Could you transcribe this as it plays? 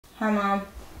Hi, Mom.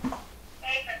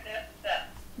 Hey, Princess, what's up?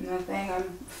 Nothing. I'm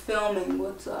filming.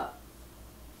 What's up?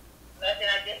 Listen,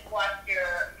 I just watched your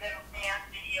little dance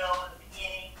video in the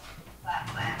beginning. Clap.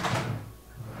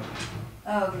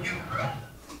 Oh,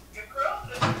 Your curls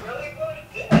look really, really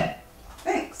good.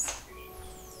 thanks.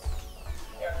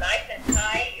 They're nice and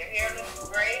tight. Your hair looks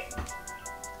great.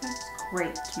 That's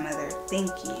great, Mother.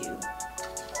 Thank you.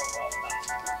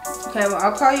 Okay, well,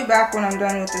 I'll call you back when I'm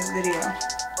done with this video.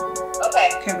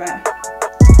 Okay. Okay, bye.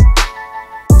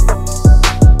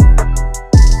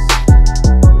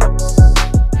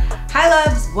 Hi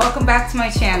loves, welcome back to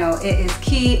my channel. It is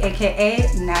Key, aka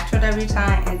Natural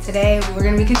Debutante, and today we're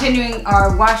going to be continuing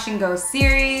our wash and go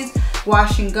series.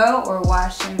 Wash and go or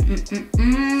wash and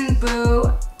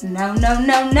boo.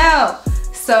 No.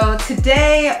 So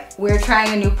today we're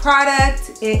trying a new product.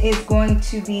 It is going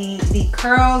to be the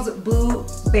Curls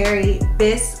Blueberry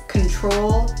Bliss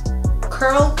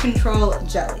Curl Control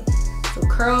Jelly. So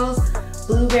Curls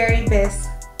Blueberry Bliss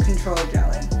Control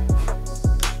Jelly.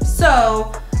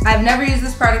 So I've never used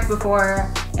this product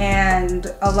before, and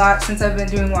since I've been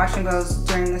doing wash and goes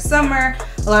during the summer,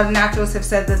 a lot of naturals have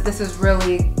said that this is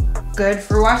really good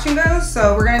for wash and goes.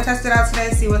 So we're gonna test it out today,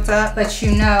 see what's up. But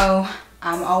you know,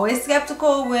 I'm always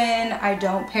skeptical when I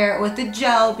don't pair it with a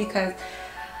gel because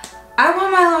I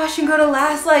want my wash and go to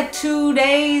last like 2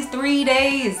 days, 3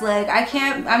 days. Like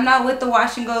I'm not with the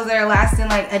wash and goes that are lasting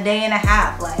like a day and a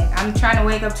half. Like I'm trying to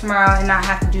wake up tomorrow and not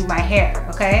have to do my hair,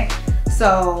 okay?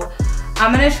 So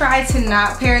I'm gonna try to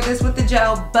not pair this with the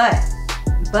gel, but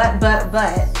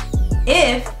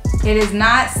if it is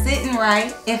not sitting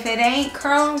right, if it ain't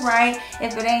curling right,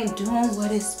 if it ain't doing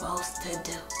what it's supposed to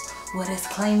do, what it's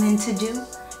claiming to do,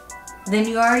 then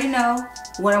you already know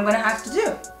what I'm gonna have to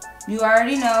do. You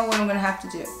already know what I'm gonna have to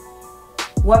do.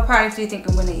 What product do you think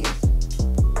I'm gonna use?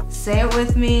 Say it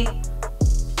with me.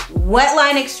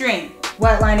 Wetline Extreme.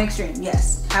 Wetline Extreme,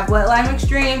 yes. Have Wetline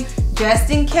Extreme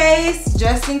just in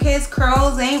case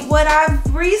curls ain't what I've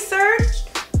researched.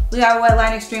 We got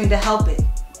Wetline Extreme to help it,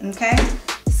 okay?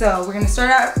 So we're gonna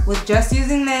start out with just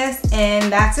using this,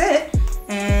 and that's it.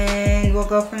 And we'll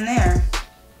go from there.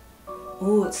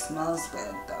 Ooh, it smells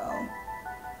good though.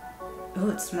 Ooh,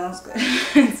 it smells good.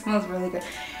 It smells really good.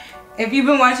 If you've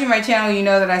been watching my channel, you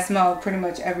know that I smell pretty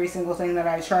much every single thing that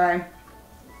I try.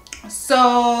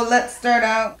 So let's start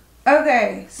out.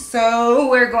 Okay, so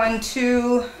we're going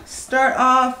to start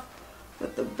off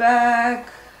with the back.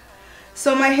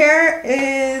 So my hair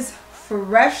is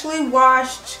freshly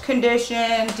washed,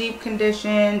 conditioned, deep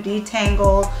conditioned,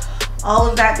 detangled, all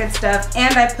of that good stuff.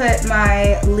 And I put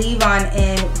my leave-on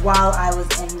in while I was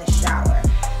in the shower.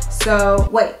 So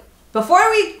wait, before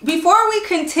we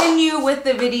continue with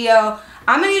the video,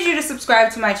 I'm gonna need you to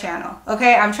subscribe to my channel,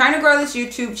 okay? I'm trying to grow this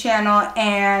YouTube channel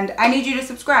and I need you to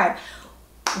subscribe.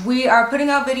 We are putting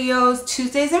out videos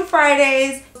Tuesdays and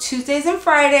Fridays, Tuesdays and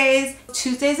Fridays,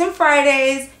 Tuesdays and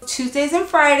Fridays, Tuesdays and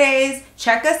Fridays.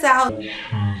 Check us out. Tuesdays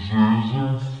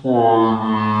and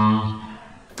Fridays.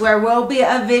 There will be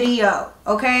a video,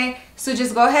 okay? So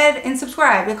just go ahead and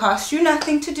subscribe. It costs you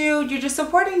nothing to do. You're just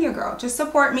supporting your girl. Just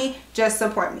support me. Just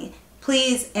support me.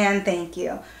 Please and thank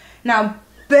you. Now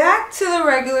back to the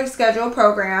regular schedule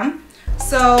program.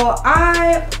 So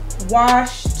I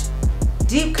washed,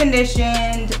 deep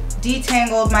conditioned,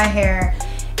 detangled my hair,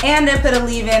 and I put a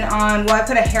leave-in on. Well, I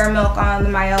put a hair milk on, the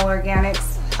Mielle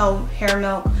Organics hair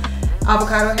milk,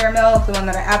 avocado hair milk, the one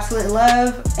that I absolutely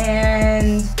love.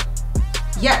 And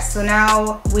yes, so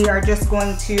now we are just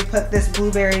going to put this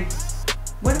blueberry,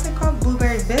 what is it called?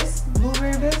 Blueberry Bliss?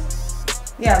 Blueberry Bliss?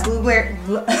 Yeah, blueberry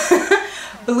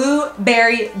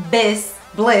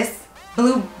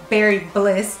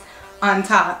Bliss on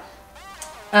top.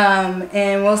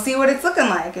 And we'll see what it's looking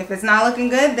like. If it's not looking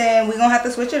good, then we're gonna have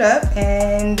to switch it up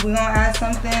and we're gonna add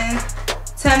something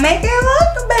to make it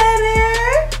look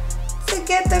better, to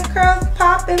get the curls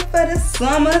popping for the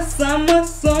summertime.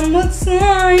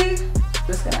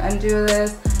 Just gonna undo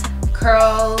this.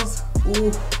 Curls.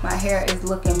 Ooh, my hair is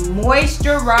looking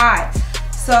moisturized.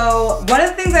 So one of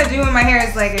the things I do when my hair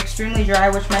is like extremely dry,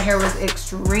 which my hair was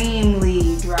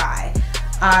extremely dry,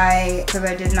 because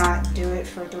I did not do it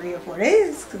for 3 or 4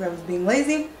 days because I was being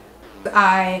lazy,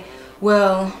 I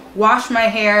will wash my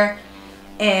hair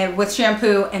with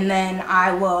shampoo, and then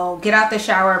I will get out the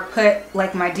shower, put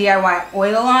like my DIY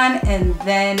oil on, and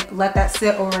then let that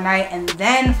sit overnight, and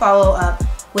then follow up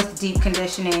with deep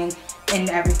conditioning and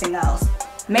everything else.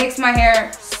 Makes my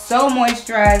hair so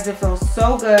moisturized. It feels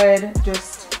so good.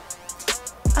 Just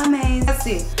amazing. Let's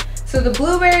see. So the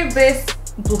Blueberry Bliss,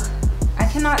 I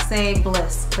cannot say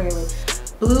Bliss clearly.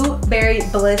 Blueberry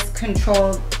Bliss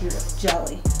Control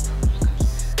Jelly.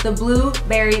 the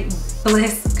Blueberry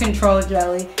Bliss Control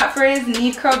Jelly. Hot frizz,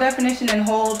 need curl definition and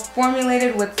hold,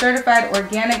 formulated with certified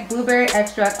organic blueberry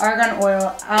extract, argan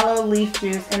oil, aloe leaf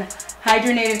juice, and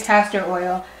hydrogenated castor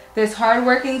oil. This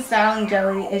hard-working styling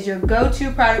jelly is your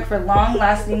go-to product for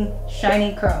long-lasting,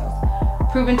 shiny curls.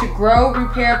 Proven to grow,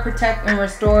 repair, protect, and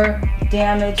restore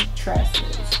damaged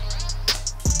tresses.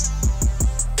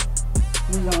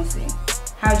 We gonna see.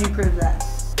 How'd you prove that?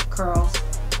 Curls.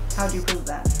 How'd you prove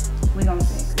that? We gonna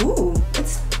see. Ooh,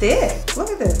 it's thick. Look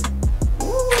at this.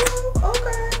 Ooh,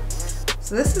 okay.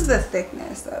 So this is the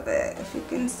thickness of it, if you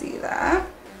can see that.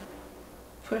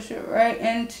 Push it right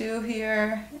into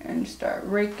here and start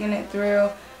raking it through.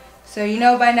 So you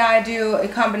know by now I do a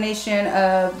combination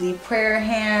of the prayer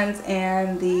hands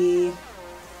and the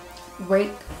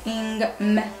raking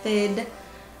method.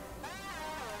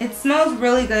 It smells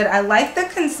really good. I like the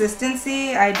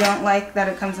consistency. I don't like that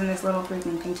it comes in this little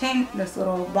freaking container, this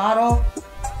little bottle.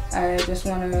 I just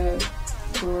want to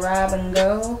grab and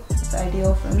go. It's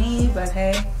ideal for me, but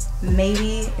hey,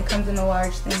 maybe it comes in a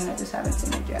large thing and I just haven't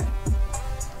seen it yet.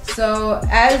 So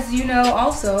as you know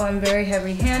also, I'm very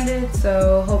heavy-handed,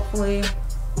 so hopefully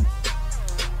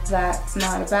that's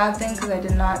not a bad thing because I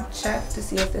did not check to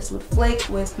see if this would flake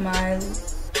with my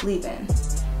leave-in.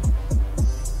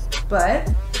 But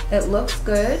it looks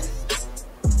good.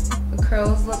 The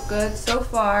curls look good so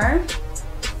far.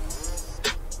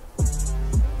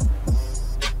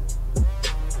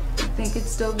 I think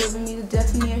it's still giving me the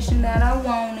definition that I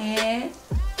wanted,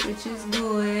 which is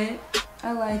good.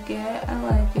 I like it. I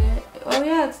like it. Oh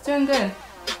yeah, it's doing good.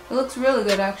 It looks really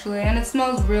good actually, and it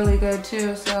smells really good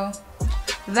too, so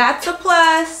that's a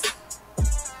plus.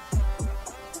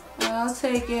 I'll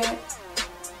take it.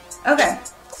 Okay,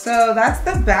 so that's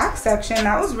the back section.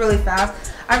 That was really fast.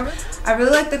 I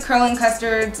really like the curling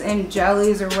custards and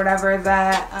jellies or whatever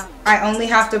that I only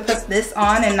have to put this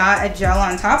on and not a gel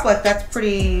on top. Like that's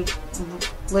pretty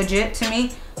legit to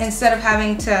me. Instead of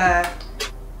having to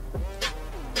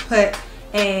put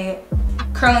a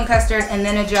curling custard and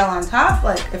then a gel on top,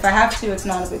 like if I have to, it's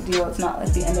not a big deal. It's not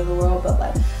like the end of the world, but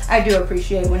like I do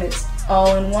appreciate when it's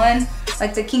all in one.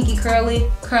 Like the Kinky Curly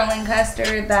curling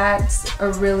custard, that's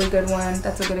a really good one.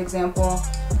 That's a good example.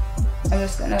 I'm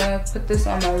just gonna put this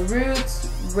on my roots,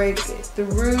 rake it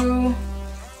through,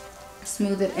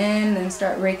 smooth it in, then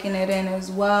start raking it in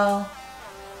as well.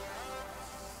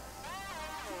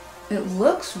 It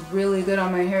looks really good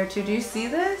on my hair too. Do you see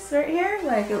this right here?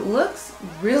 Like it looks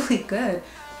really good. It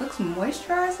looks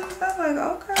moisturized and stuff. Like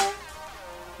okay.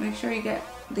 Make sure you get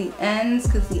the ends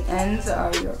because the ends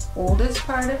are your oldest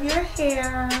part of your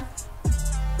hair.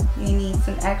 You need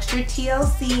some extra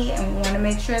TLC and we want to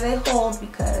make sure they hold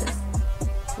because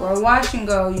for a wash and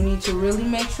go, you need to really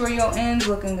make sure your ends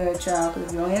looking good, child.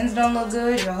 Because if your ends don't look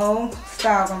good, your whole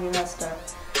style gonna be messed up.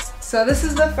 So this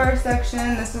is the first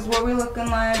section. This is what we're looking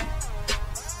like.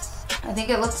 I think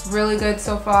it looks really good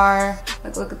so far.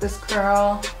 Like look at this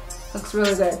curl. Looks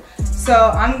really good. So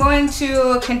I'm going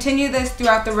to continue this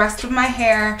throughout the rest of my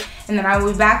hair and then I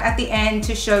will be back at the end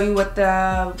to show you what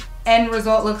the end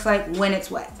result looks like when it's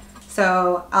wet.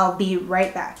 So I'll be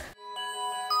right back.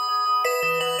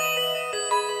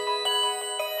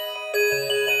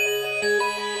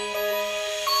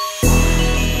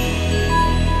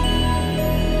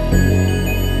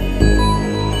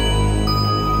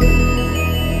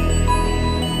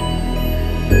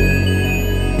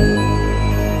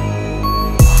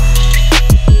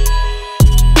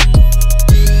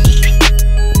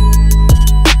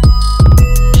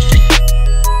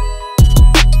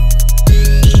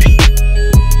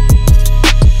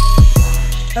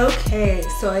 Okay,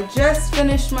 so I just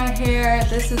finished my hair.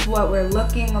 This is what we're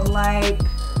looking like.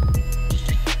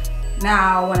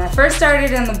 Now, when I first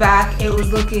started in the back, it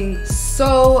was looking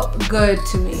so good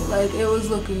to me. Like it was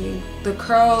looking, the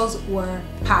curls were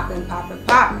popping, popping,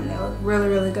 popping. They look really,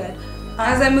 really good.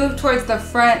 As I move towards the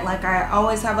front, like I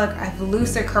always have like a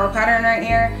looser curl pattern right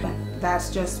here.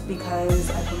 That's just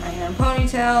because I put my hair in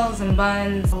ponytails and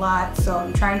buns a lot. So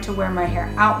I'm trying to wear my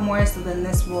hair out more so then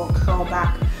this will curl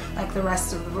back like the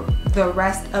rest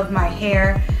of my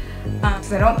hair.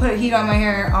 Because I don't put heat on my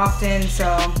hair often, so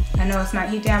I know it's not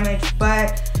heat damage,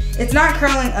 but it's not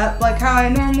curling up like how it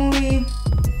normally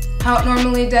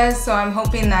does. So I'm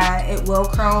hoping that it will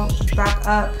curl back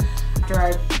up after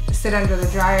I sit under the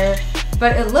dryer.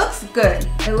 But it looks good.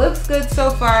 It looks good so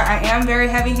far. I am very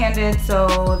heavy-handed,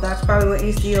 so that's probably what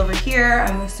you see over here.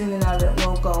 I'm assuming that it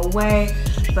will go away,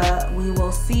 but we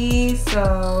will see.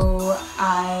 So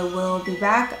I will be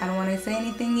back. I don't want to say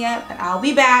anything yet, but I'll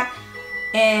be back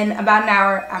in about an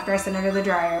hour after I sit under the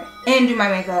dryer and do my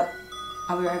makeup.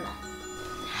 I'll be right back.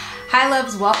 Hi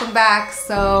loves, welcome back.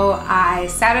 So I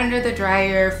sat under the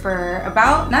dryer for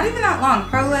about, not even that long,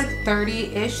 probably like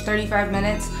 30-ish, 35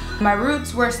 minutes. My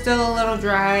roots were still a little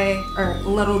dry, or a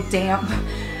little damp,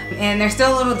 and they're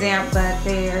still a little damp, but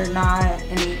they're not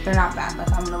bad. Like,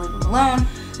 I'm gonna leave them alone,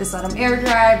 just let them air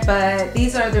dry. But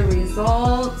these are the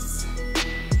results.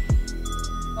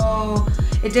 So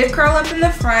it did curl up in the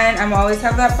front. I always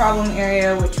have that problem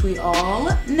area, which we all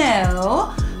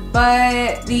know.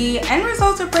 But the end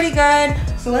results are pretty good.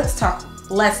 So let's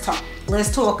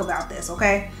talk about this,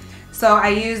 okay? So I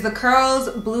use the Curls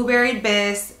Blueberry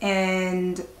Bliss,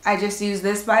 and I just use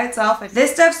this by itself.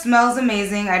 This stuff smells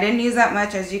amazing. I didn't use that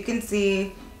much, as you can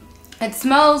see. It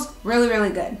smells really,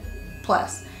 really good.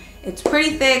 Plus, it's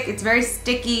pretty thick, it's very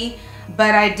sticky,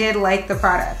 but I did like the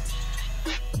product.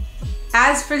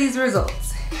 As for these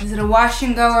results, is it a wash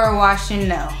and go or a wash and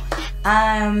no?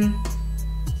 I'm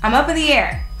up in the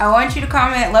air. I want you to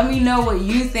comment, let me know what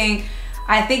you think.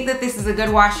 I think that this is a good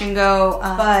wash and go,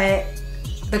 but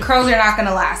the curls are not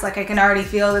gonna last. Like, I can already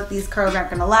feel that these curls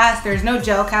aren't gonna last. There's no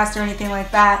gel cast or anything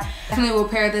like that. Definitely will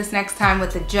pair this next time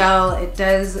with the gel. It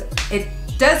does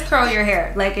curl your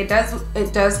hair. Like, it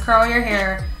does curl your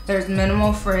hair. There's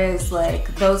minimal frizz.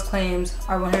 Like, those claims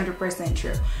are 100%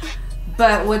 true.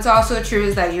 But what's also true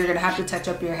is that you're gonna have to touch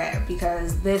up your hair,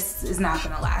 because this is not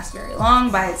gonna last very long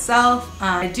by itself.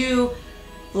 I do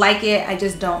like it, I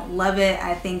just don't love it.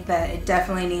 I think that it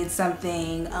definitely needs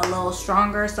something a little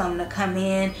stronger, something to come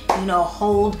in, you know,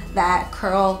 hold that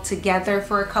curl together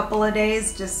for a couple of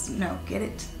days. Just, you know, get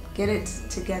it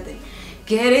together.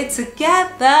 Get it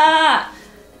together.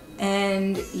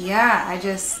 And yeah,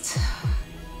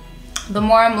 the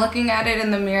more I'm looking at it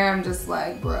in the mirror, I'm just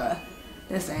like, bruh,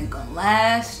 this ain't gonna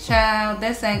last, child.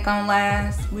 This ain't gonna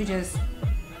last.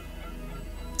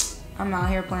 I'm out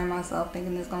here playing myself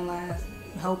thinking it's gonna last,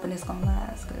 hoping it's gonna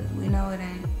last, because we know it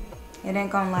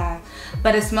ain't gonna last.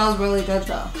 But it smells really good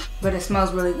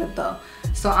though.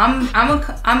 So I'm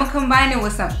gonna combine it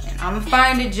with something. I'm gonna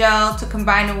find a gel to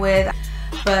combine it with.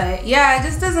 But yeah, it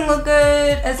just doesn't look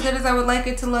as good as I would like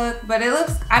it to look. But it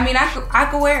looks, I mean, I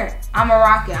could wear it. I'm gonna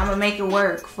rock it. I'm gonna make it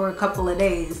work for a couple of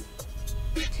days.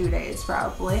 2 days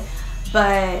probably,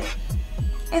 but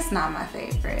it's not my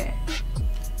favorite.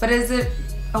 But is it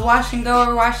a wash and go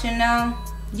or wash and no?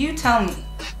 You tell me.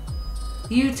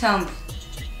 You tell me.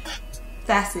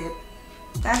 That's it.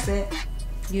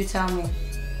 You tell me,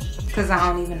 because I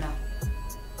don't even know.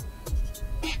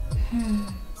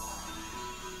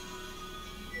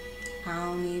 I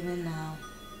don't even know.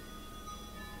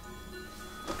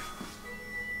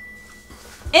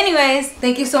 Anyways,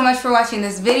 thank you so much for watching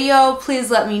this video.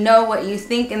 Please let me know what you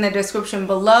think in the description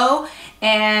below,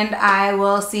 and I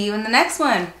will see you in the next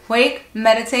one. Wake,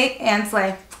 meditate, and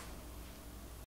slay.